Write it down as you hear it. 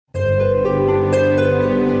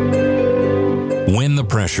When the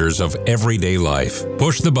pressures of everyday life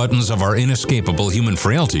push the buttons of our inescapable human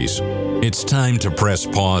frailties, it's time to press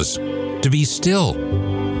pause, to be still,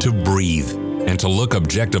 to breathe, and to look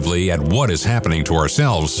objectively at what is happening to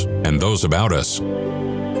ourselves and those about us.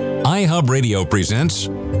 iHub Radio presents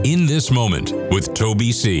In This Moment with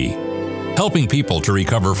Toby C, helping people to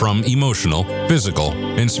recover from emotional, physical,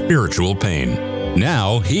 and spiritual pain.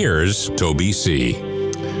 Now, here's Toby C.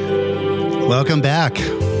 Welcome back.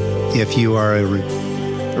 If you are a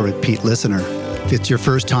repeat listener, if it's your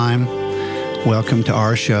first time, welcome to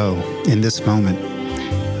our show, In This Moment.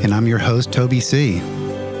 And I'm your host, Toby C.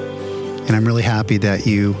 And I'm really happy that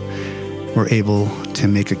you were able to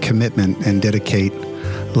make a commitment and dedicate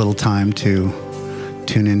a little time to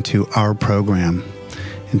tune into our program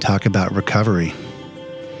and talk about recovery.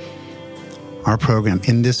 Our program,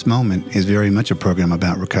 In This Moment, is very much a program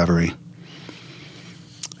about recovery.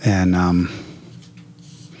 And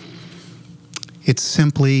it's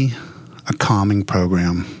simply a calming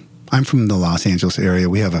program. I'm from the Los Angeles area.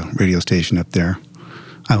 We have a radio station up there.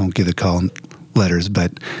 I won't give the call letters,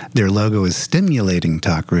 but their logo is Stimulating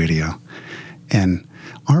Talk Radio. And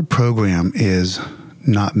our program is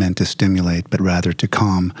not meant to stimulate, but rather to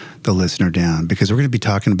calm the listener down, because we're going to be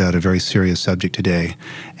talking about a very serious subject today,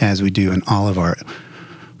 as we do in all of our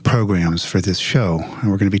programs for this show. And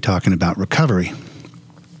we're going to be talking about recovery.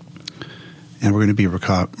 And we're going to be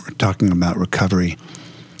talking about recovery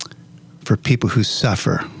for people who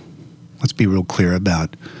suffer. Let's be real clear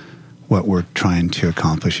about what we're trying to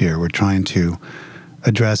accomplish here. We're trying to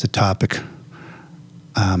address a topic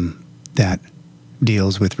that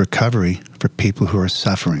deals with recovery for people who are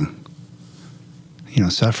suffering. You know,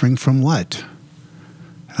 suffering from what?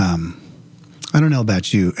 I don't know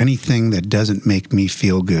about you. Anything that doesn't make me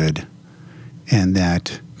feel good and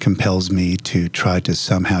that compels me to try to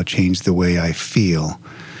somehow change the way I feel.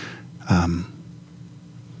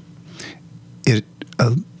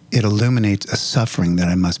 It illuminates a suffering that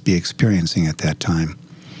I must be experiencing at that time.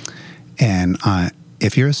 And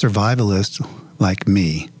if you're a survivalist like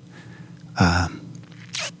me,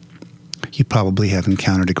 you probably have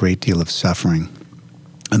encountered a great deal of suffering,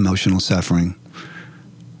 emotional suffering,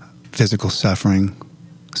 physical suffering,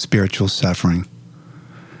 spiritual suffering.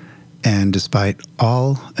 And despite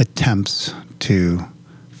all attempts to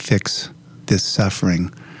fix this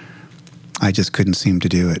suffering, I just couldn't seem to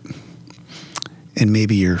do it. And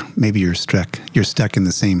maybe you're stuck in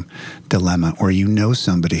the same dilemma, or you know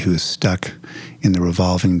somebody who is stuck in the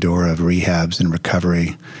revolving door of rehabs and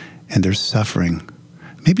recovery, and they're suffering.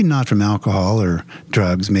 Maybe not from alcohol or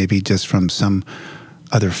drugs, maybe just from some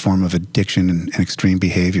other form of addiction and extreme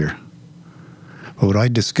behavior. But what I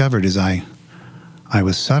discovered is I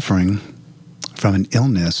was suffering from an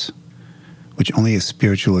illness which only a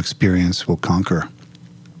spiritual experience will conquer.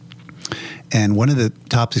 And one of the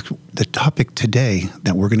topic today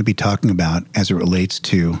that we're going to be talking about as it relates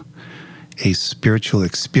to a spiritual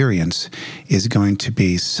experience is going to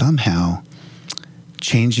be somehow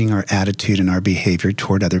changing our attitude and our behavior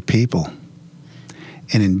toward other people.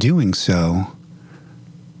 And in doing so,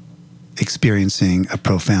 experiencing a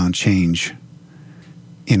profound change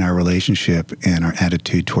in our relationship and our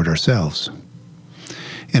attitude toward ourselves.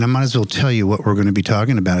 And I might as well tell you what we're going to be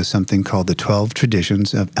talking about is something called the 12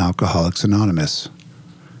 Traditions of Alcoholics Anonymous.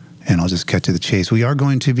 And I'll just cut to the chase. We are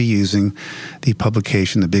going to be using the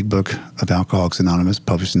publication, the Big Book of Alcoholics Anonymous,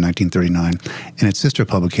 published in 1939, and its sister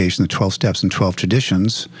publication, the 12 Steps and 12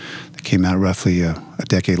 Traditions, that came out roughly a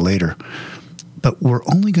decade later. But we're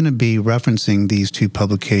only going to be referencing these two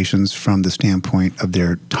publications from the standpoint of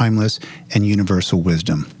their timeless and universal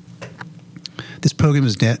wisdom. This program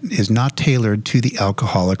is not tailored to the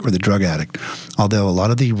alcoholic or the drug addict, although a lot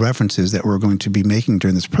of the references that we're going to be making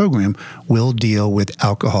during this program will deal with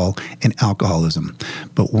alcohol and alcoholism.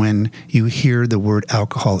 But when you hear the word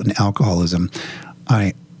alcohol and alcoholism,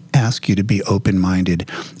 I ask you to be open-minded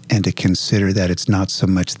and to consider that it's not so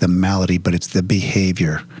much the malady, but it's the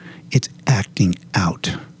behavior. It's acting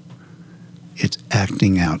out. It's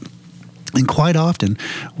acting out. And quite often,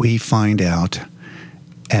 we find out,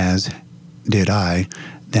 as did I,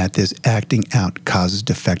 that this acting out causes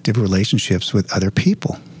defective relationships with other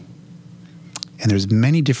people. And there's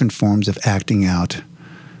many different forms of acting out,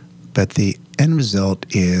 but the end result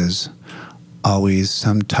is always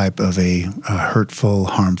some type of a hurtful,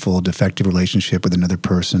 harmful, defective relationship with another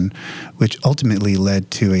person, which ultimately led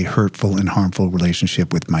to a hurtful and harmful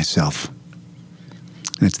relationship with myself.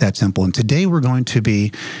 And it's that simple. And today we're going to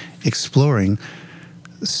be exploring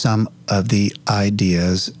some of the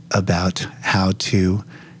ideas about how to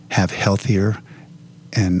have healthier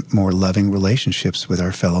and more loving relationships with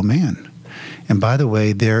our fellow man. And by the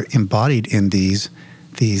way, they're embodied in these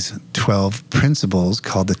 12 principles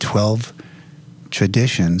called the 12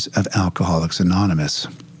 traditions of Alcoholics Anonymous.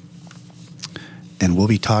 And we'll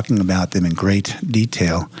be talking about them in great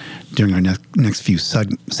detail during our next few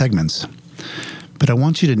segments. But I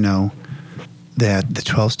want you to know that the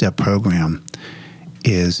 12-step program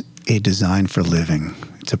is a design for living.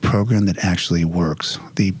 It's a program that actually works.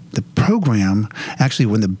 The program, actually,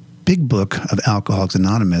 when the big book of Alcoholics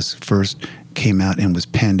Anonymous first came out and was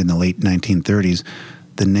penned in the late 1930s,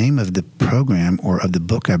 the name of the program, or of the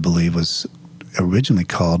book, I believe, was originally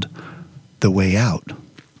called The Way Out.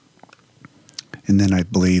 And then I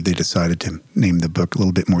believe they decided to name the book a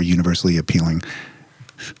little bit more universally appealing,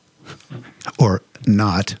 or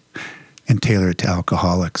not, and tailor it to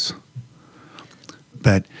alcoholics.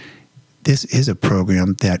 But this is a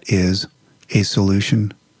program that is a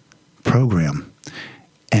solution program,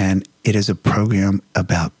 and it is a program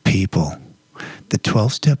about people. The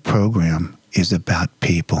 12-step program is about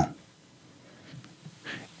people.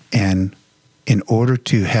 And in order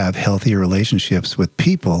to have healthier relationships with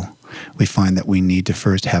people, we find that we need to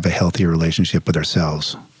first have a healthier relationship with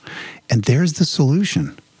ourselves. And there's the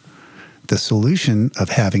solution. The solution of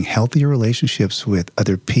having healthier relationships with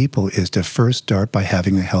other people is to first start by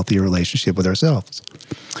having a healthier relationship with ourselves.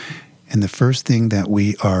 And the first thing that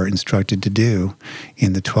we are instructed to do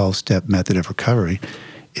in the 12-step method of recovery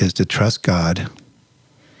is to trust God,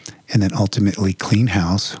 and then ultimately clean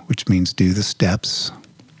house, which means do the steps,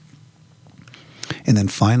 and then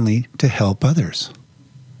finally to help others.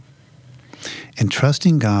 And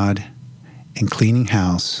trusting God and cleaning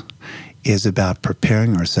house is about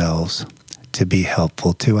preparing ourselves to be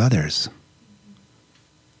helpful to others.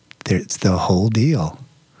 It's the whole deal.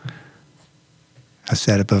 I've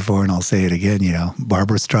said it before and I'll say it again,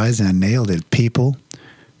 Barbara Streisand nailed it. People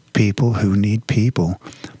who need people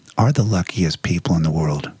are the luckiest people in the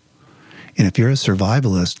world. And if you're a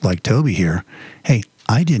survivalist like Toby here, hey,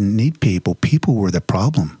 I didn't need people. People were the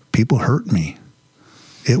problem. People hurt me.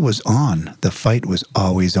 It was on. The fight was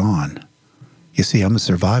always on. You see, I'm a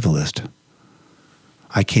survivalist.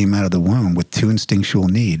 I came out of the womb with two instinctual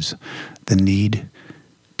needs: the need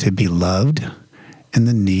to be loved and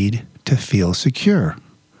the need to feel secure.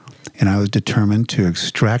 And I was determined to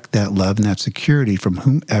extract that love and that security from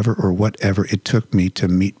whomever or whatever it took me to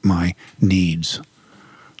meet my needs.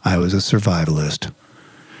 I was a survivalist.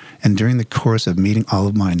 And during the course of meeting all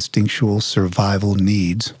of my instinctual survival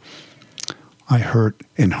needs, I hurt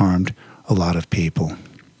and harmed a lot of people.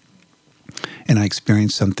 And I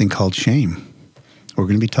experienced something called shame. We're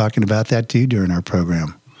going to be talking about that too during our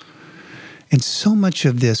program. And so much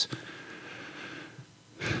of this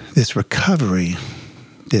recovery,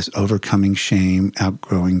 this overcoming shame,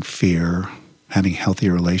 outgrowing fear, having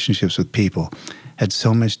healthier relationships with people, had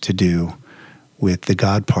so much to do with the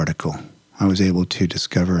God particle. I was able to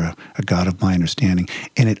discover a God of my understanding,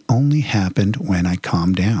 and it only happened when I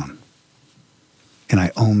calmed down. And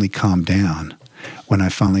I only calmed down when I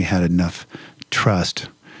finally had enough trust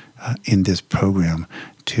in this program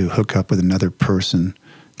to hook up with another person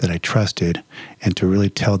that I trusted and to really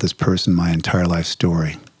tell this person my entire life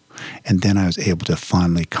story. And then I was able to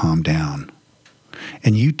finally calm down.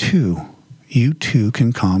 And you too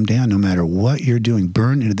can calm down no matter what you're doing.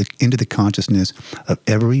 Burn into the consciousness of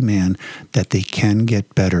every man that they can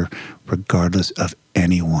get better regardless of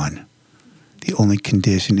anyone. The only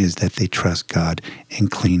condition is that they trust God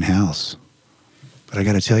and clean house. But I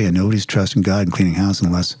got to tell you, nobody's trusting God and cleaning house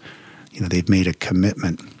unless, they've made a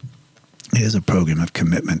commitment. It is a program of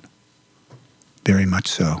commitment. Very much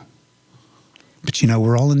so. But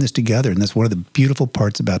we're all in this together, and that's one of the beautiful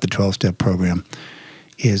parts about the 12-step program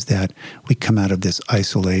is that we come out of this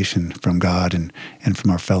isolation from God and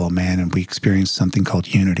from our fellow man, and we experience something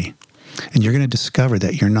called unity. And you're going to discover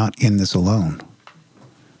that you're not in this alone.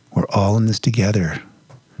 We're all in this together.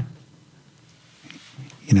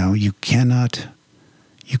 You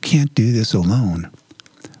can't do this alone,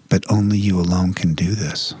 but only you alone can do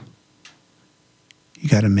this. You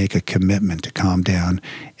got to make a commitment to calm down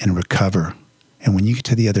and recover. And when you get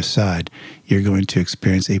to the other side, you're going to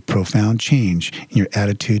experience a profound change in your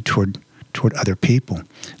attitude toward other people.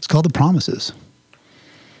 It's called the promises.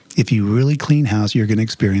 If you really clean house, you're going to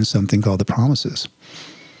experience something called the promises.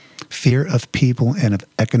 Fear of people and of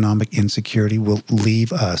economic insecurity will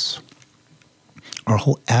leave us. Our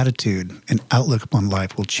whole attitude and outlook upon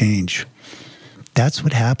life will change. That's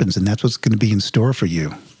what happens, and that's what's going to be in store for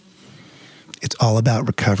you. It's all about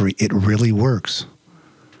recovery. It really works.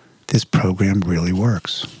 This program really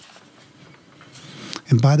works.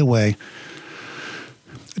 And by the way,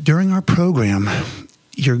 during our program,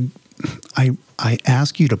 you're I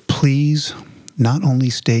ask you to please not only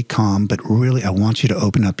stay calm, but really I want you to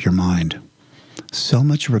open up your mind. So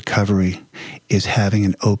much recovery is having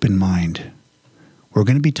an open mind. We're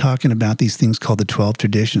going to be talking about these things called the 12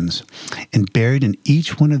 traditions. And buried in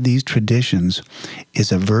each one of these traditions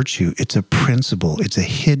is a virtue. It's a principle. It's a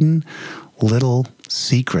hidden little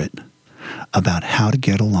secret about how to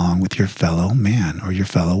get along with your fellow man or your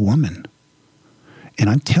fellow woman. And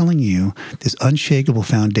I'm telling you, this unshakable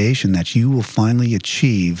foundation that you will finally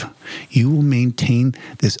achieve, you will maintain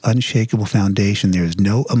this unshakable foundation. There is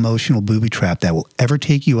no emotional booby trap that will ever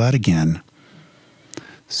take you out again,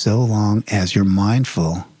 so long as you're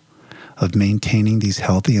mindful of maintaining these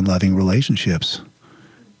healthy and loving relationships,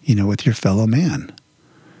 with your fellow man.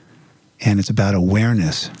 And it's about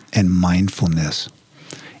awareness and mindfulness.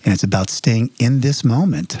 And it's about staying in this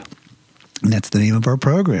moment. And that's the name of our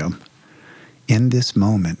program. In this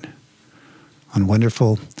moment. On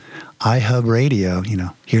wonderful iHub Radio,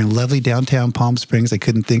 here in lovely downtown Palm Springs. I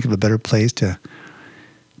couldn't think of a better place to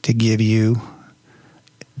give you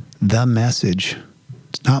the message.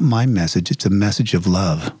 It's not my message, it's a message of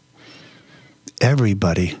love.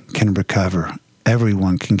 Everybody can recover.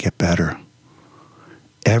 Everyone can get better.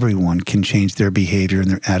 Everyone can change their behavior and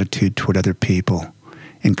their attitude toward other people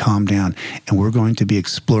and calm down. And we're going to be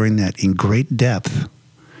exploring that in great depth.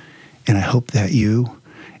 And I hope that you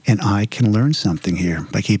and I can learn something here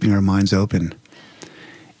by keeping our minds open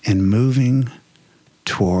and moving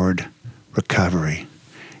toward recovery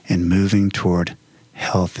and moving toward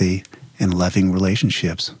healthy and loving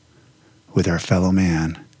relationships with our fellow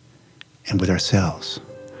man and with ourselves.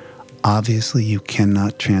 Obviously, you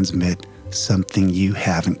cannot transmit something you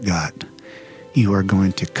haven't got. You are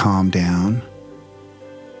going to calm down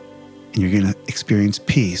and you're going to experience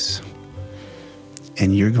peace.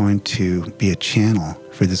 And you're going to be a channel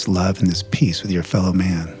for this love and this peace with your fellow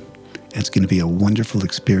man. And it's going to be a wonderful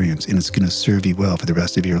experience, and it's going to serve you well for the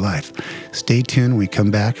rest of your life. Stay tuned when we come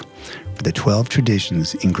back for the 12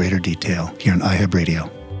 traditions in greater detail here on iHub Radio.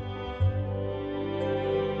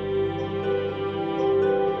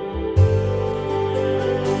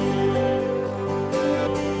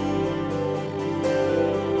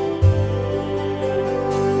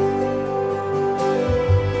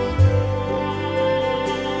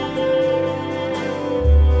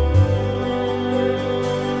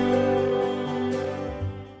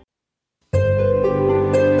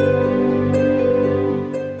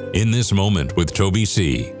 In This Moment with Toby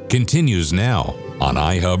C. continues now on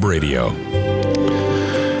iHub Radio.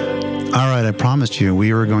 All right, I promised you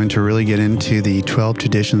we were going to really get into the 12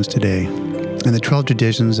 traditions today. And the 12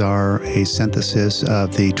 traditions are a synthesis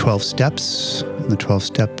of the 12 steps. And the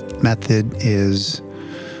 12-step method is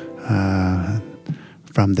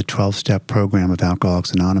from the 12-step program of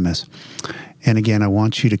Alcoholics Anonymous. And again, I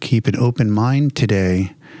want you to keep an open mind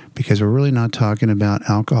today, because we're really not talking about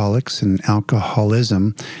alcoholics and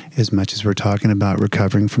alcoholism as much as we're talking about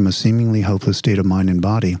recovering from a seemingly hopeless state of mind and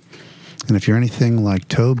body. And if you're anything like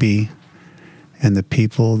Toby and the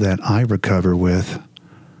people that I recover with,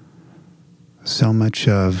 so much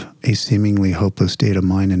of a seemingly hopeless state of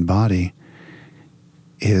mind and body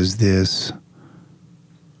is this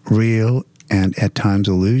real and at times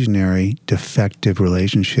illusionary defective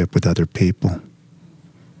relationship with other people.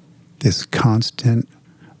 This constant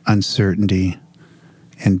uncertainty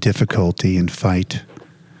and difficulty and fight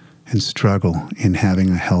and struggle in having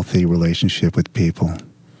a healthy relationship with people,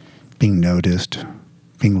 being noticed,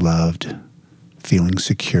 being loved, feeling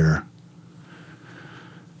secure.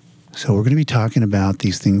 So we're going to be talking about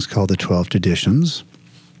these things called the 12 traditions.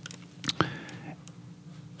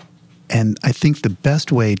 And I think the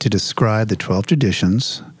best way to describe the 12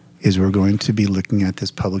 traditions is we're going to be looking at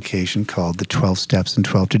this publication called The 12 Steps and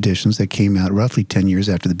 12 Traditions that came out roughly 10 years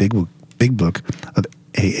after the big book of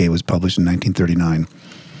AA was published in 1939.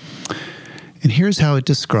 And here's how it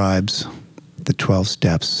describes the 12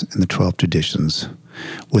 steps and the 12 traditions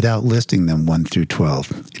without listing them 1 through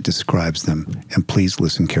 12. It describes them, and please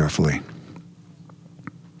listen carefully.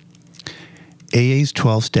 AA's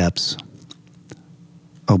 12 steps.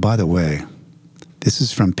 Oh, by the way, this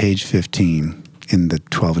is from page 15 in the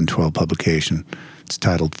 12 and 12 publication. It's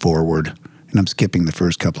titled Forward, and I'm skipping the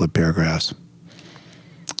first couple of paragraphs.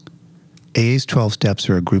 AA's 12 steps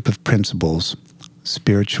are a group of principles,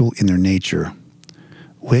 spiritual in their nature,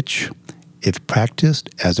 which, if practiced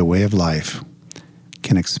as a way of life,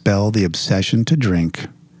 can expel the obsession to drink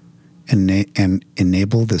and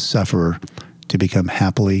enable the sufferer to become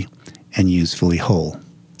happily and usefully whole.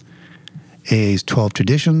 AA's 12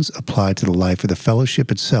 traditions apply to the life of the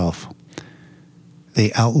fellowship itself.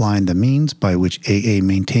 They outline the means by which AA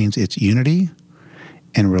maintains its unity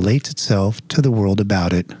and relates itself to the world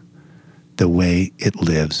about it the way it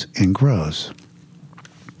lives and grows.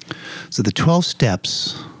 So the 12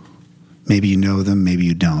 steps, maybe you know them, maybe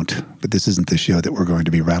you don't, but this isn't the show that we're going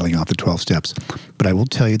to be rattling off the 12 steps. But I will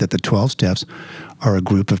tell you that the 12 steps are a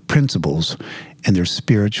group of principles, and they're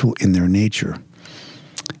spiritual in their nature.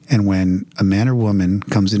 And when a man or woman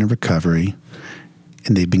comes into recovery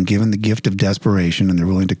and they've been given the gift of desperation and they're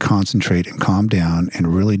willing to concentrate and calm down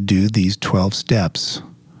and really do these 12 steps,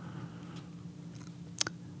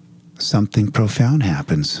 something profound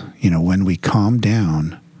happens. When we calm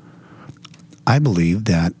down, I believe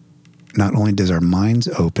that not only does our minds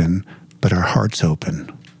open, but our hearts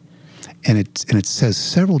open. And it says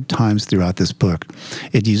several times throughout this book,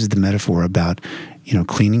 it uses the metaphor about,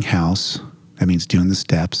 cleaning house. That means doing the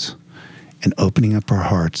steps and opening up our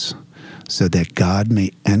hearts so that God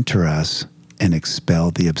may enter us and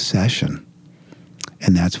expel the obsession.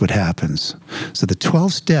 And that's what happens. So the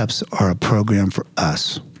 12 steps are a program for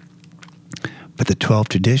us. But the 12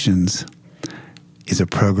 traditions is a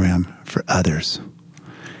program for others.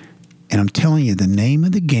 And I'm telling you, the name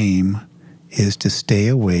of the game is to stay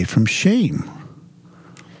away from shame.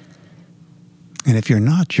 And if you're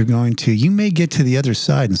not, you may get to the other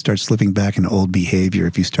side and start slipping back into old behavior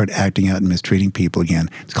if you start acting out and mistreating people again.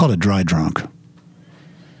 It's called a dry drunk.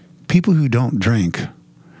 People who don't drink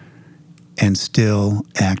and still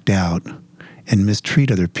act out and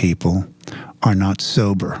mistreat other people are not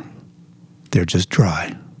sober. They're just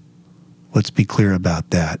dry. Let's be clear about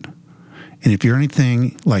that. And if you're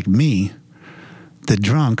anything like me, the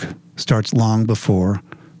drunk starts long before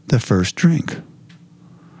the first drink.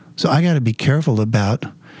 So I got to be careful about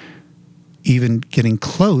even getting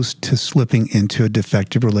close to slipping into a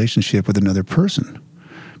defective relationship with another person,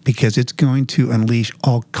 because it's going to unleash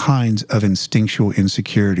all kinds of instinctual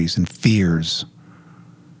insecurities and fears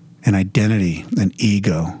and identity and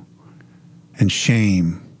ego and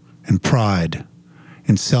shame and pride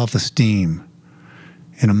and self-esteem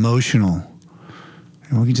and emotional.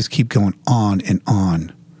 And we can just keep going on and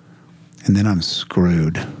on. And then I'm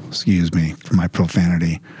screwed, excuse me for my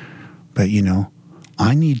profanity. But,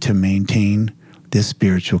 I need to maintain this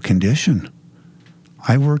spiritual condition.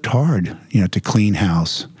 I worked hard, to clean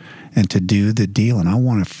house and to do the deal. And I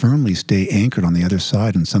want to firmly stay anchored on the other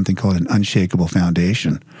side in something called an unshakable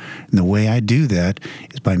foundation. And the way I do that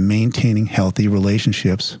is by maintaining healthy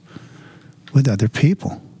relationships with other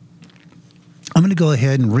people. I'm going to go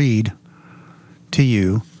ahead and read to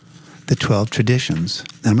you the 12 traditions.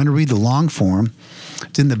 And I'm going to read the long form.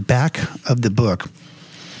 It's in the back of the book.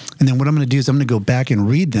 And then what I'm going to do is I'm going to go back and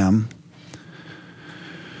read them.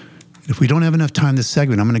 If we don't have enough time this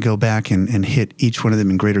segment, I'm going to go back and hit each one of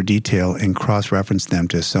them in greater detail and cross-reference them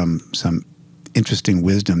to some interesting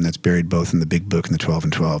wisdom that's buried both in the big book and the 12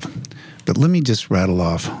 and 12. But let me just rattle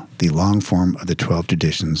off the long form of the 12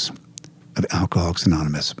 traditions of Alcoholics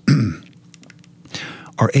Anonymous.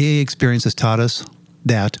 Our AA experience has taught us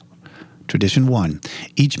that Tradition 1,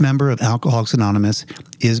 each member of Alcoholics Anonymous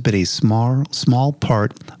is but a small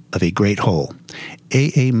part of a great whole.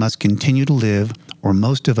 AA must continue to live, or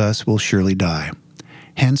most of us will surely die.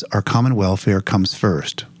 Hence, our common welfare comes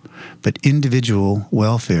first, but individual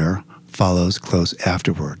welfare follows close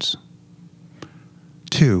afterwards.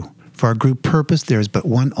 2, for our group purpose, there is but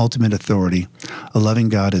one ultimate authority, a loving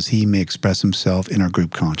God as he may express himself in our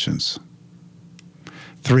group conscience.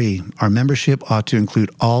 3, our membership ought to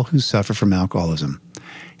include all who suffer from alcoholism.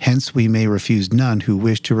 Hence, we may refuse none who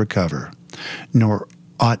wish to recover, nor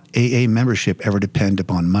ought AA membership ever depend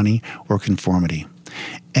upon money or conformity.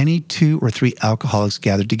 Any 2 or 3 alcoholics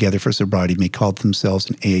gathered together for sobriety may call themselves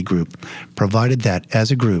an AA group, provided that,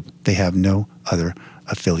 as a group, they have no other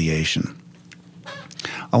affiliation.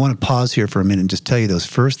 I want to pause here for a minute and just tell you those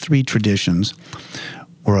first 3 traditions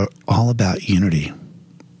were all about unity.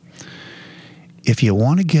 If you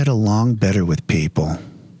want to get along better with people,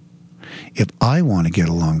 if I want to get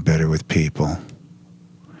along better with people,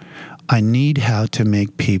 I need how to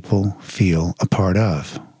make people feel a part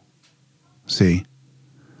of. See?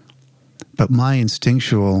 But my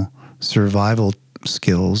instinctual survival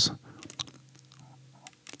skills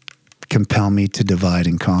compel me to divide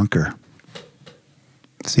and conquer.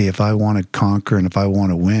 See, if I want to conquer and if I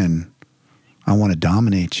want to win, I want to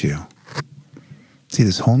dominate you. See,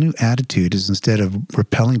 this whole new attitude is, instead of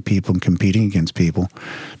repelling people and competing against people,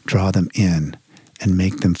 draw them in and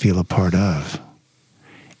make them feel a part of.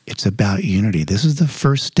 It's about unity. This is the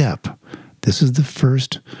first step. This is the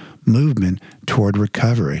first movement toward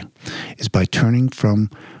recovery, is by turning from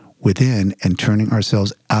within and turning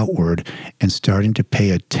ourselves outward and starting to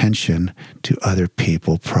pay attention to other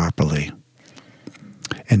people properly.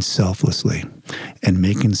 and selflessly, and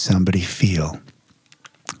making somebody feel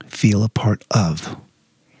a part of.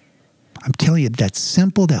 I'm telling you,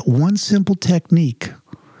 that one simple technique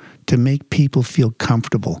to make people feel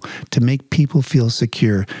comfortable, to make people feel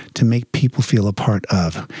secure, to make people feel a part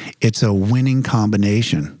of. It's a winning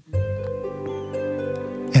combination.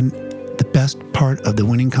 And the best part of the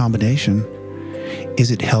winning combination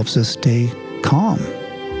is it helps us stay calm.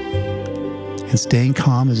 And staying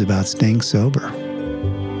calm is about staying sober.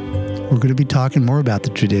 We're going to be talking more about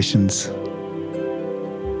the traditions.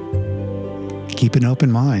 Keep an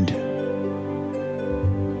open mind.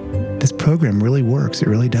 This program really works. It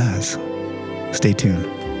really does. Stay tuned.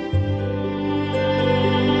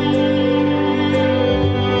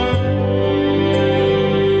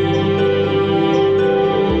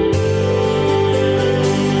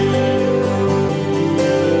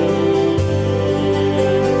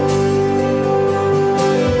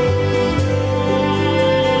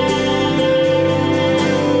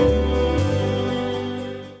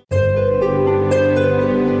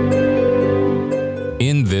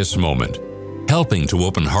 In this moment, helping to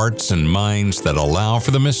open hearts and minds that allow for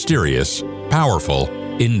the mysterious, powerful,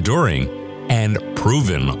 enduring, and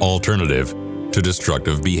proven alternative to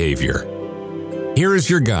destructive behavior. Here is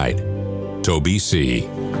your guide, Toby C.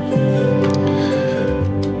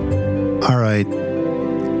 All right.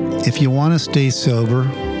 If you want to stay sober,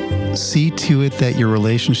 see to it that your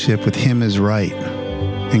relationship with Him is right,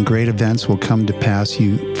 and great events will come to pass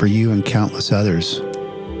for you and countless others.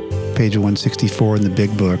 Page 164 in the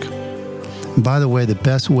Big Book. And by the way, the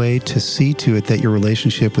best way to see to it that your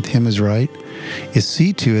relationship with Him is right is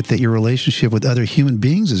see to it that your relationship with other human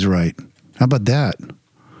beings is right. How about that?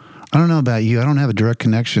 I don't know about you. I don't have a direct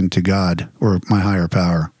connection to God or my higher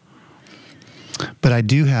power. But I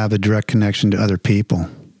do have a direct connection to other people.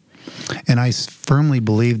 And I firmly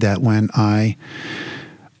believe that when I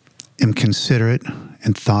am considerate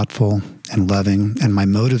and thoughtful and loving, and my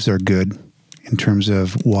motives are good in terms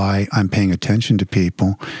of why I'm paying attention to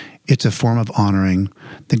people, it's a form of honoring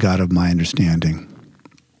the God of my understanding.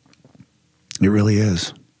 It really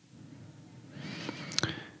is.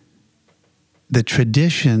 The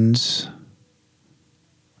traditions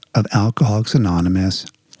of Alcoholics Anonymous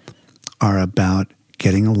are about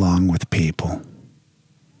getting along with people.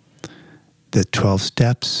 The 12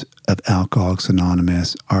 steps of Alcoholics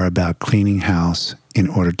Anonymous are about cleaning house in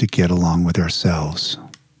order to get along with ourselves.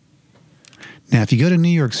 Now, if you go to New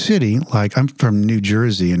York City, like I'm from New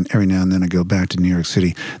Jersey, and every now and then I go back to New York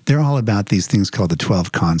City, they're all about these things called the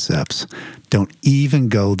 12 concepts. Don't even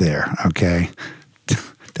go there, okay?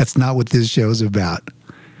 That's not what this show is about.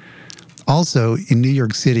 Also, in New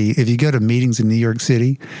York City, if you go to meetings in New York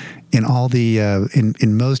City, in all the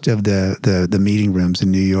in most of the meeting rooms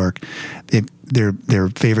in New York, their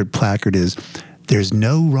favorite placard is, "There's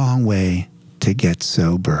no wrong way to get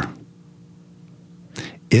sober."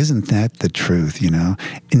 Isn't that the truth, you know?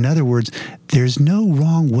 In other words, there's no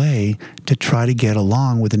wrong way to try to get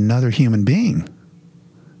along with another human being.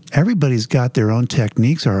 Everybody's got their own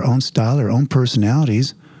techniques, our own style, our own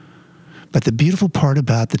personalities. But the beautiful part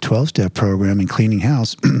about the 12-step program and cleaning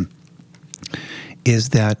house is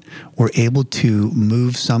that we're able to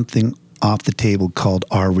move something off the table called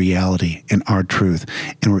our reality and our truth,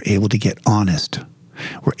 and we're able to get honest.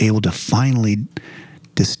 We're able to finally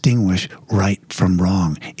distinguish right from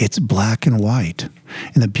wrong. It's black and white.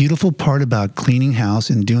 And the beautiful part about cleaning house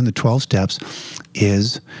and doing the 12 steps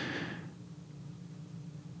is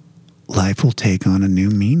life will take on a new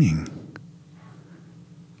meaning.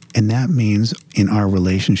 And that means in our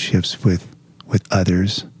relationships with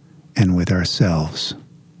others and with ourselves.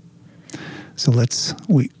 So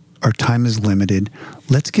our time is limited.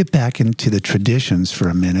 Let's get back into the traditions for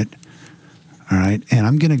a minute. All right, and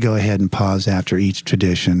I'm going to go ahead and pause after each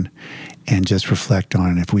tradition and just reflect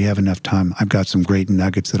on it. If we have enough time, I've got some great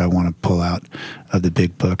nuggets that I want to pull out of the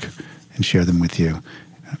Big Book and share them with you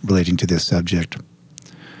relating to this subject.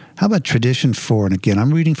 How about tradition 4? And again,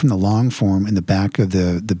 I'm reading from the long form in the back of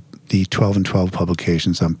the 12 and 12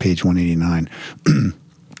 publications on page 189.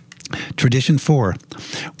 Tradition 4,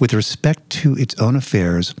 with respect to its own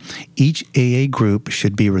affairs, each AA group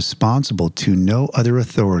should be responsible to no other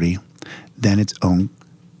authority than its own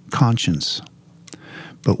conscience.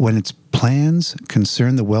 But when its plans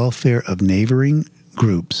concern the welfare of neighboring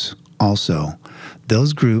groups also,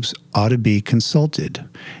 those groups ought to be consulted,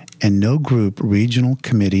 and no group, regional,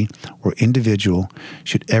 committee, or individual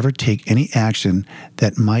should ever take any action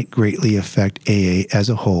that might greatly affect AA as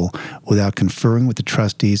a whole without conferring with the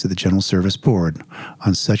trustees of the General Service Board.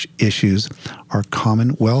 On such issues, our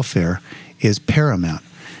common welfare is paramount.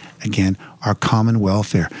 Again, our common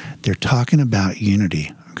welfare. They're talking about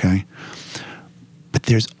unity, okay? But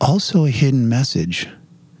there's also a hidden message.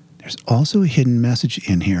 There's also a hidden message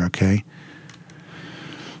in here, okay?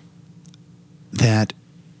 That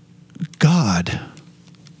God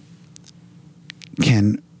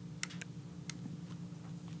can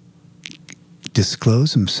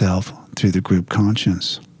disclose himself through the group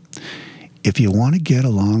conscience. If you want to get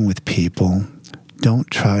along with people, don't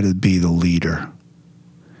try to be the leader.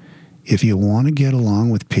 If you want to get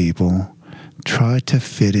along with people, try to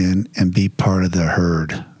fit in and be part of the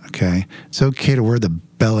herd, okay? It's okay to wear the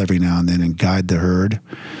bell every now and then and guide the herd,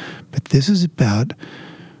 but this is about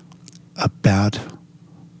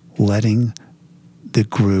letting the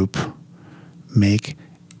group make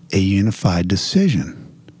a unified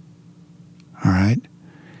decision, all right?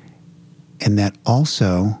 And that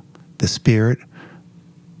also the spirit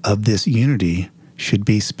of this unity should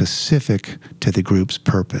be specific to the group's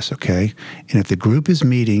purpose, okay? And if the group is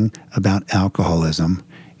meeting about alcoholism,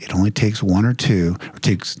 it only takes one or two, or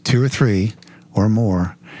takes two or three or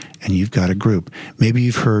more, and you've got a group. Maybe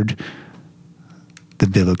you've heard the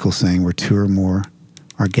biblical saying, where two or more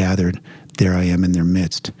are gathered, there I am in their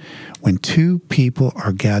midst. When two people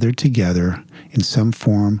are gathered together in some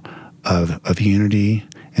form of unity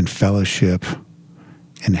and fellowship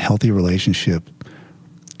and healthy relationship,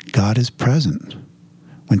 God is present.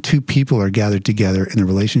 When two people are gathered together and the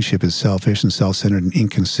relationship is selfish and self-centered and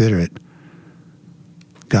inconsiderate,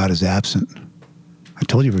 God is absent. I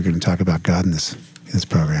told you we were going to talk about God in this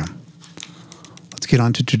program. Let's get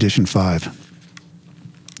on to tradition 5.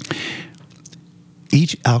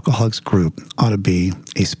 Each alcoholics group ought to be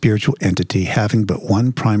a spiritual entity having but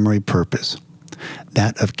one primary purpose,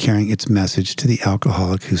 that of carrying its message to the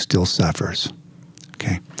alcoholic who still suffers.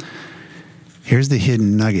 Okay. Here's the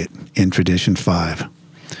hidden nugget in tradition 5.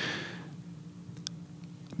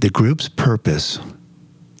 The group's purpose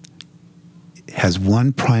has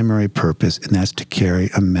one primary purpose, and that's to carry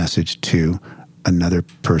a message to another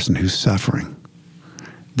person who's suffering.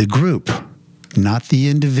 The group, not the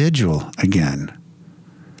individual, again.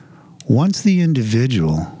 Once the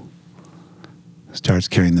individual starts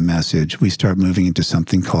carrying the message, we start moving into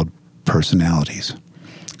something called personalities.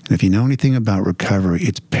 And if you know anything about recovery,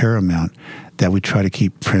 it's paramount that we try to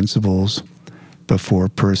keep principles before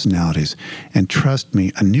personalities. And trust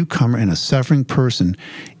me, a newcomer and a suffering person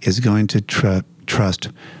is going to trust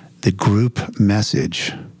the group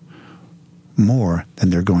message more than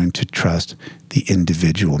they're going to trust the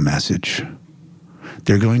individual message.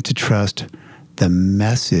 They're going to trust the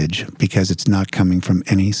message because it's not coming from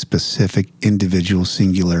any specific individual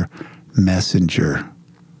singular messenger.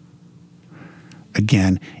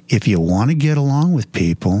 Again, if you want to get along with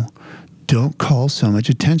people, don't call so much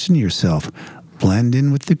attention to yourself. Blend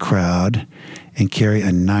in with the crowd and carry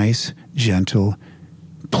a nice, gentle,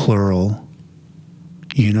 plural,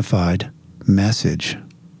 unified message.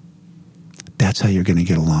 That's how you're going to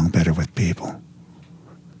get along better with people.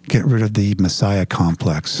 Get rid of the Messiah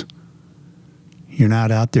complex. You're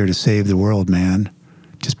not out there to save the world, man.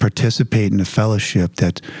 Just participate in a fellowship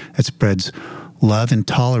that spreads love and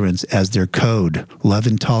tolerance as their code. Love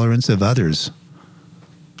and tolerance of others.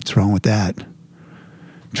 What's wrong with that?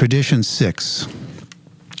 Tradition 6.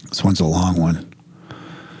 This one's a long one.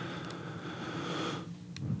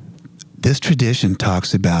 This tradition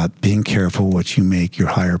talks about being careful what you make your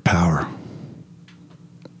higher power.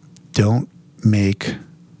 Don't make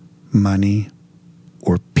money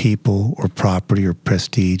or people or property or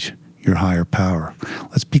prestige your higher power.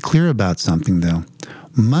 Let's be clear about something, though.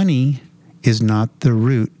 Money is not the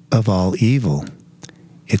root of all evil.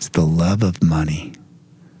 It's the love of money.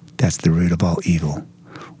 That's the root of all evil.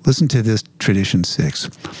 Listen to this tradition 6.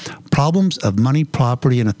 Problems of money,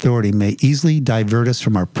 property, and authority may easily divert us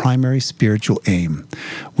from our primary spiritual aim.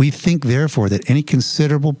 We think, therefore, that any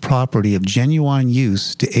considerable property of genuine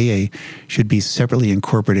use to AA should be separately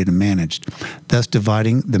incorporated and managed, thus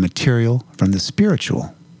dividing the material from the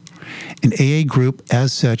spiritual. An AA group,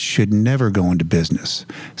 as such, should never go into business.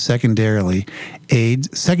 Secondary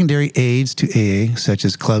aids to AA, such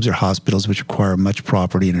as clubs or hospitals which require much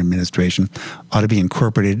property and administration, ought to be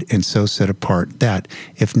incorporated and so set apart that,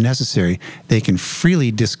 if necessary, they can be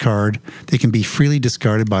freely discarded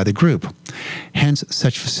by the group. Hence,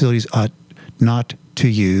 such facilities ought not to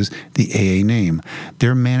use the AA name.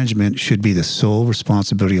 Their management should be the sole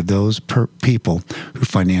responsibility of those people who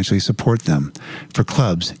financially support them. For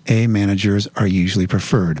clubs, AA managers are usually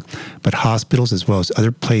preferred, but hospitals as well as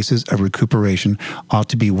other places of recuperation ought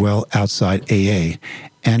to be well outside AA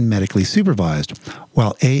and medically supervised.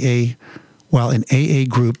 While While an AA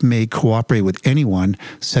group may cooperate with anyone,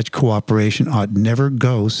 such cooperation ought never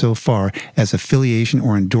go so far as affiliation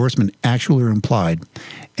or endorsement, actual or implied.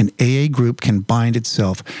 An AA group can bind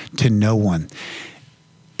itself to no one.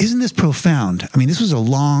 Isn't this profound? I mean, this was a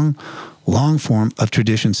long form of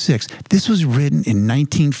Tradition 6. This was written in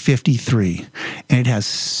 1953, and it has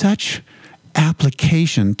such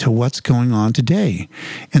application to what's going on today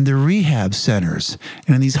in the rehab centers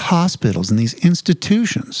and in these hospitals and these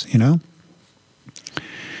institutions, you know?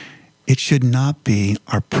 It should not be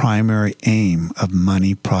our primary aim of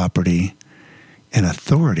money, property, and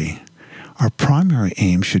authority. Our primary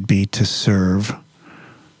aim should be to serve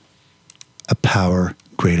a power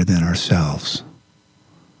greater than ourselves.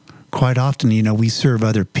 Quite often, you know, we serve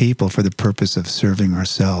other people for the purpose of serving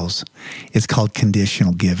ourselves. It's called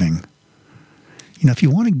conditional giving. You know, if you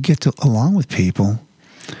want to get along with people,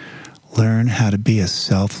 learn how to be a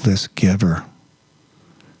selfless giver.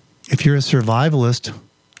 If you're a survivalist,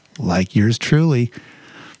 like yours truly,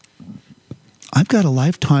 I've got a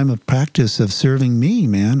lifetime of practice of serving me,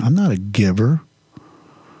 man. I'm not a giver.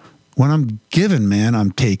 When I'm given, man,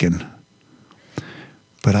 I'm taken.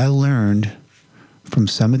 But I learned from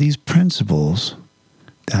some of these principles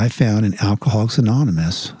that I found in Alcoholics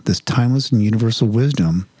Anonymous, this timeless and universal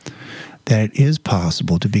wisdom, that it is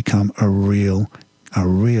possible to become a real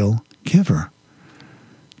giver,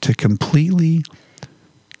 to completely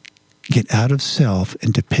get out of self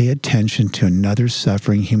and to pay attention to another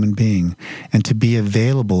suffering human being, and to be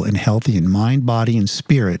available and healthy in mind, body, and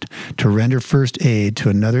spirit to render first aid to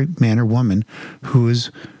another man or woman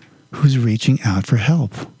who's reaching out for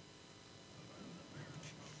help.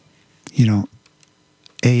 You know,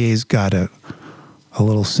 AA's got a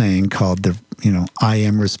little saying called I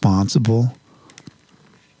am responsible.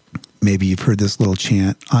 Maybe you've heard this little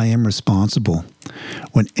chant, I am responsible.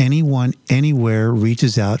 When anyone, anywhere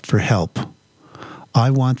reaches out for help,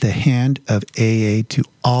 I want the hand of AA to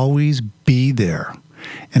always be there.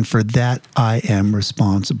 And for that, I am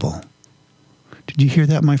responsible. Did you hear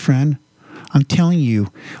that, my friend? I'm telling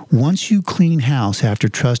you, once you clean house after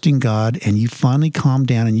trusting God and you finally calm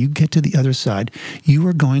down and you get to the other side, you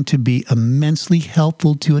are going to be immensely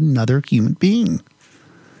helpful to another human being.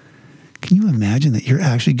 Can you imagine that you're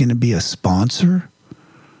actually going to be a sponsor?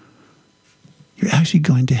 You're actually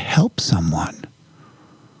going to help someone.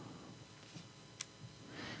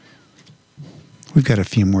 We've got a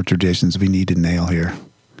few more traditions we need to nail here.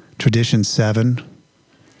 Tradition 7.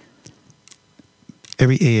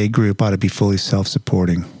 Every AA group ought to be fully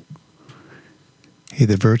self-supporting. Hey,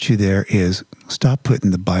 the virtue there is stop putting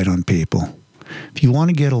the bite on people. If you want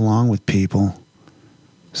to get along with people,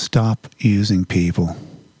 stop using people.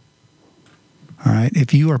 All right?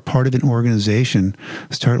 If you are part of an organization,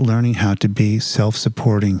 start learning how to be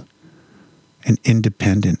self-supporting and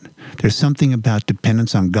independent. There's something about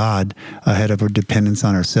dependence on God ahead of our dependence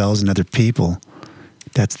on ourselves and other people.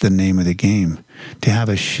 That's the name of the game. To have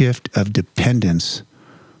a shift of dependence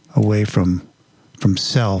away from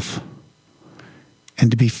self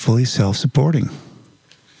and to be fully self-supporting.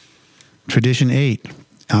 Tradition 8,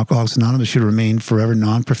 Alcoholics Anonymous should remain forever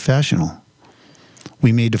non-professional.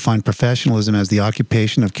 We may define professionalism as the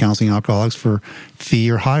occupation of counseling alcoholics for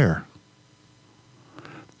fee or hire.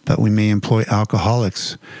 But we may employ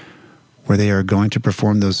alcoholics where they are going to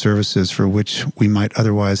perform those services for which we might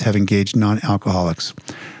otherwise have engaged non-alcoholics.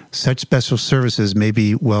 Such special services may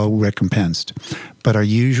be well recompensed, but our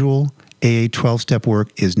usual AA 12-step work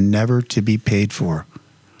is never to be paid for.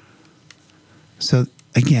 So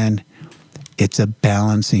again, it's a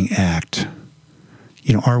balancing act.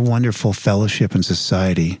 You know, our wonderful fellowship and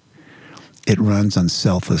society, it runs on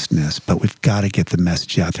selflessness, but we've got to get the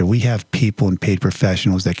message out there. We have people and paid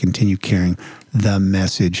professionals that continue carrying the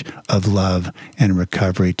message of love and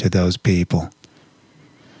recovery to those people.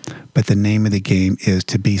 But the name of the game is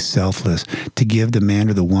to be selfless, to give the man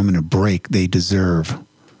or the woman a break they deserve,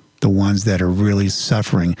 the ones that are really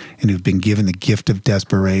suffering and who've been given the gift of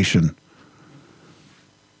desperation.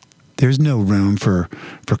 There's no room for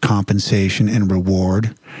compensation and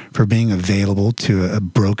reward, for being available to a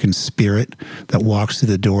broken spirit that walks through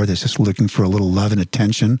the door that's just looking for a little love and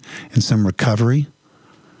attention and some recovery,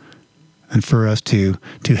 and for us to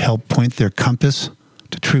help point their compass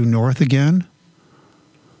to true north again.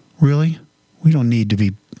 Really? We don't need to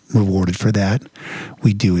be rewarded for that.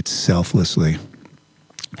 We do it selflessly.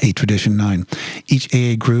 Hey, Tradition 9. Each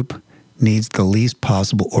AA group needs the least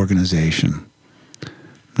possible organization.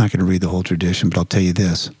 I'm not going to read the whole tradition, but I'll tell you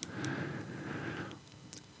this.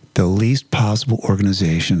 The least possible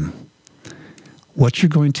organization. What you're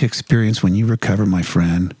going to experience when you recover, my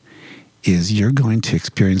friend, is you're going to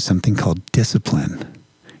experience something called discipline.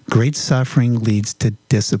 Great suffering leads to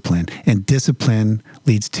discipline, and discipline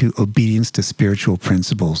leads to obedience to spiritual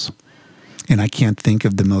principles. And I can't think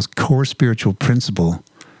of the most core spiritual principle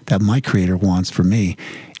that my Creator wants for me,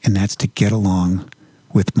 and that's to get along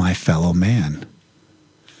with my fellow man.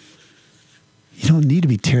 You don't need to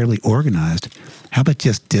be terribly organized. How about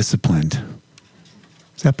just disciplined?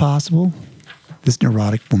 Is that possible? This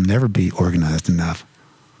neurotic will never be organized enough.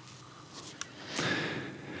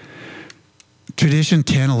 Tradition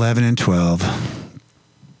 10, 11, and 12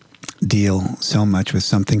 deal so much with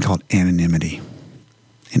something called anonymity.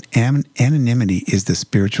 And anonymity is the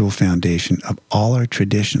spiritual foundation of all our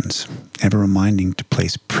traditions, ever reminding to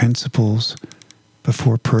place principles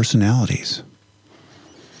before personalities.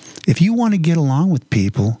 If you want to get along with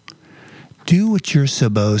people, do what you're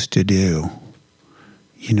supposed to do.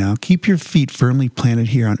 You know, keep your feet firmly planted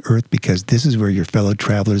here on earth because this is where your fellow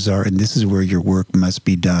travelers are and this is where your work must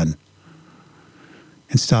be done.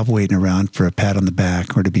 And stop waiting around for a pat on the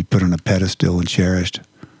back or to be put on a pedestal and cherished.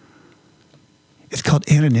 It's called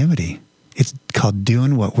anonymity. It's called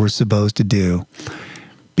doing what we're supposed to do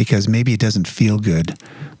because maybe it doesn't feel good,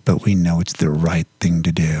 but we know it's the right thing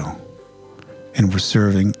to do. And we're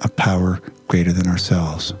serving a power greater than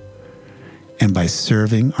ourselves. And by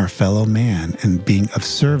serving our fellow man and being of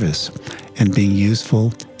service and being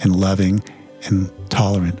useful and loving and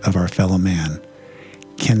tolerant of our fellow man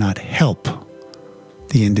cannot help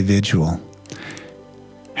the individual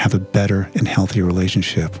have a better and healthier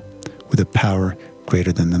relationship with a power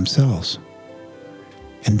greater than themselves.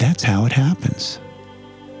 And that's how it happens.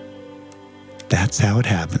 That's how it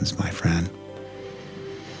happens, my friend.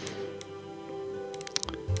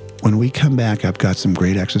 When we come back, I've got some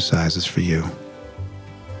great exercises for you.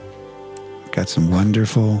 I've got some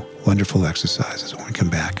wonderful, wonderful exercises when we come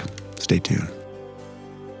back. Stay tuned.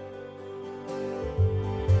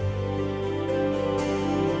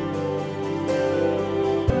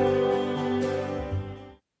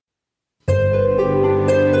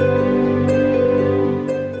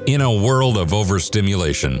 In a world of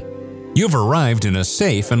overstimulation, you've arrived in a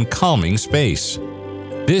safe and calming space.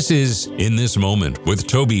 This is In This Moment with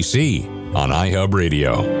Toby C. on iHub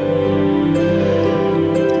Radio.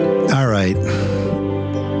 All right.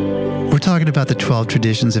 We're talking about the 12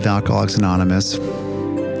 traditions of Alcoholics Anonymous.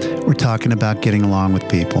 We're talking about getting along with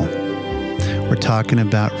people. We're talking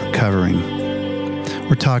about recovering.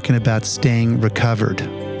 We're talking about staying recovered.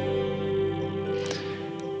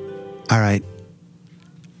 All right.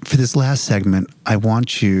 For this last segment, I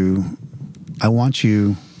want you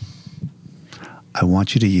to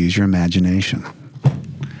use your imagination.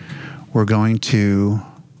 We're going to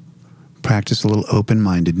practice a little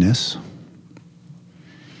open-mindedness.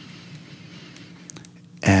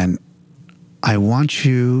 And I want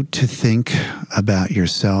you to think about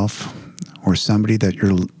yourself or somebody that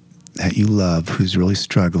you love who's really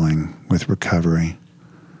struggling with recovery.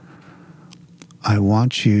 I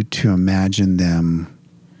want you to imagine them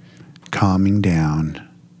calming down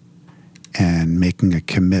and making a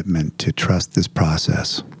commitment to trust this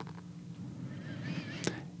process.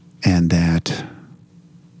 And that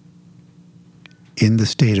in the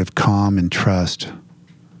state of calm and trust,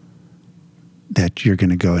 that you're going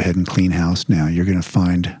to go ahead and clean house now. You're going to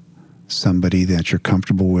find somebody that you're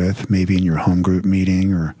comfortable with, maybe in your home group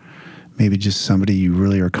meeting, or maybe just somebody you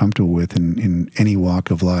really are comfortable with in any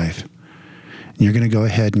walk of life. And you're going to go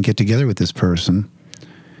ahead and get together with this person,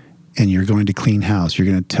 and you're going to clean house. You're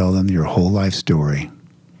going to tell them your whole life story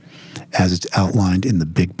as it's outlined in the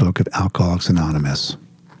big book of Alcoholics Anonymous.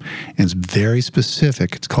 And it's very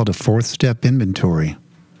specific. It's called a fourth step inventory.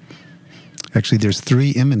 Actually, there's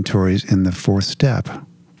 3 inventories in the fourth step.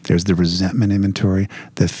 There's the resentment inventory,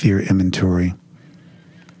 the fear inventory,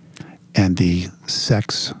 and the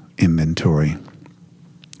sex inventory.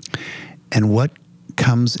 And what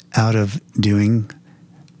comes out of doing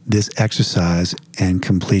this exercise and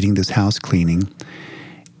completing this house cleaning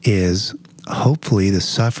is hopefully the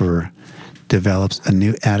sufferer develops a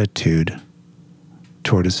new attitude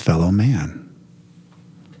toward his fellow man.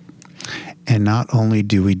 And not only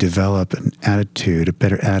do we develop an attitude, a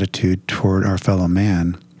better attitude toward our fellow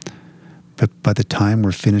man, but by the time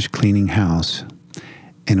we're finished cleaning house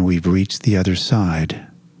and we've reached the other side,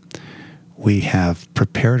 we have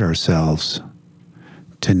prepared ourselves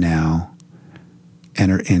to now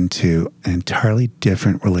enter into an entirely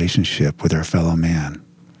different relationship with our fellow man.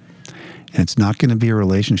 And it's not going to be a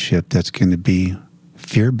relationship that's going to be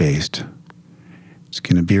fear-based. It's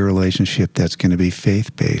going to be a relationship that's going to be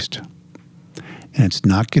faith-based. And it's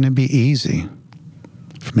not going to be easy.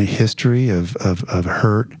 From a history of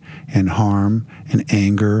hurt and harm and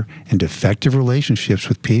anger and defective relationships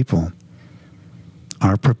with people,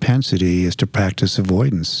 our propensity is to practice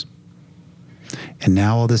avoidance. And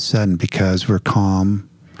now all of a sudden, because we're calm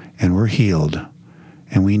and we're healed,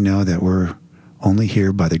 and we know that we're only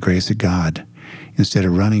here by the grace of God, instead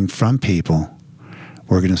of running from people,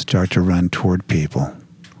 we're going to start to run toward people.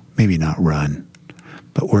 Maybe not run,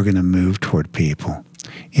 but we're going to move toward people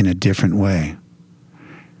in a different way.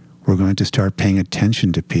 We're going to start paying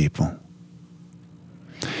attention to people.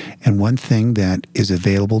 And one thing that is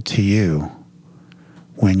available to you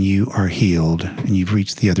when you are healed and you've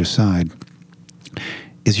reached the other side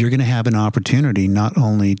is you're going to have an opportunity not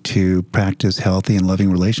only to practice healthy and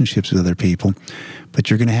loving relationships with other people, but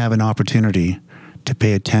you're going to have an opportunity to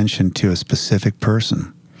pay attention to a specific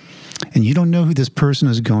person. And you don't know who this person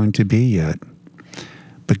is going to be yet,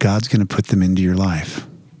 but God's going to put them into your life.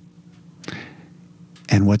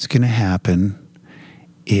 And what's going to happen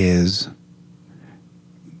is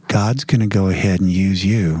God's going to go ahead and use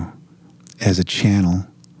you as a channel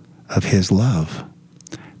of His love.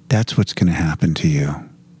 That's what's going to happen to you.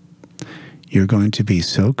 You're going to be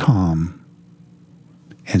so calm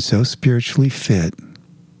and so spiritually fit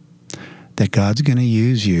that God's going to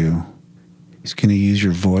use you. He's going to use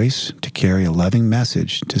your voice to carry a loving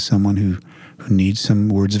message to someone who needs some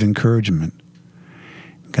words of encouragement.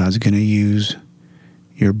 God's going to use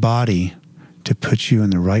your body to put you in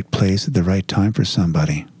the right place at the right time for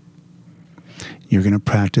somebody. You're going to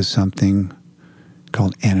practice something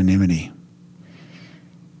called anonymity.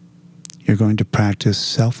 You're going to practice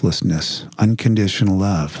selflessness, unconditional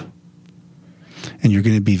love. And you're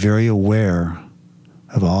going to be very aware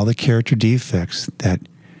of all the character defects that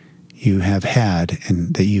you have had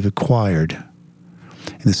and that you've acquired.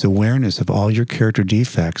 And this awareness of all your character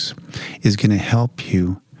defects is going to help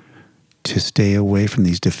you to stay away from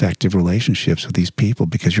these defective relationships with these people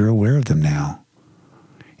because you're aware of them now.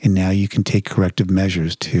 And now you can take corrective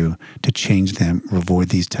measures to change them or avoid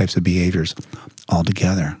these types of behaviors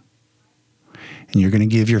altogether. And you're going to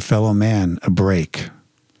give your fellow man a break.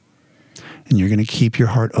 And you're going to keep your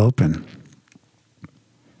heart open.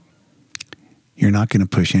 You're not going to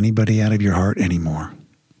push anybody out of your heart anymore.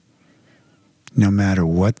 No matter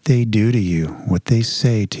what they do to you, what they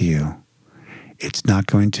say to you, it's not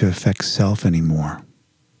going to affect self anymore.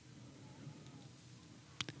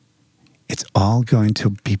 It's all going to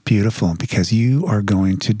be beautiful because you are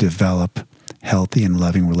going to develop healthy and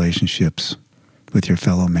loving relationships with your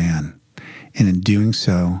fellow man. And in doing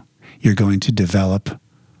so, you're going to develop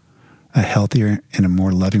a healthier and a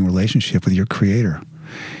more loving relationship with your Creator.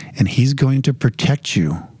 And He's going to protect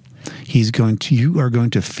you. You are going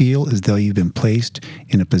to feel as though you've been placed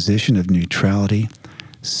in a position of neutrality,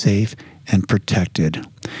 safe and protected.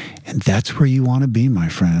 And that's where you want to be, my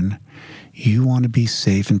friend. You want to be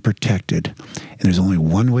safe and protected. And there's only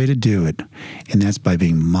one way to do it, and that's by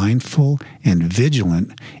being mindful and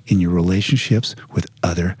vigilant in your relationships with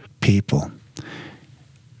other people.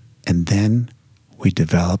 And then we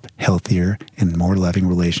develop healthier and more loving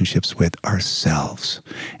relationships with ourselves.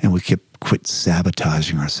 And we quit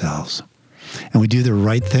sabotaging ourselves. And we do the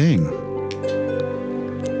right thing.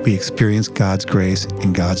 We experience God's grace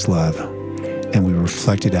and God's love, and we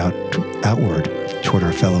reflect it outward toward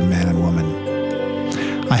our fellow man and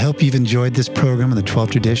woman. I hope you've enjoyed this program on the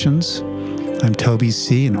 12 Traditions. I'm Toby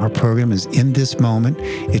C, and our program is In This Moment.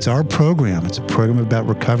 It's our program. It's a program about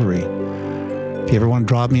recovery. If you ever want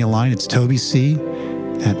to drop me a line, it's Toby C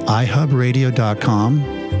at ihubradio.com.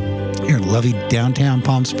 Here in lovely downtown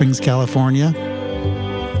Palm Springs, California.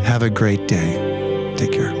 Have a great day.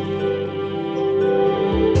 Take care.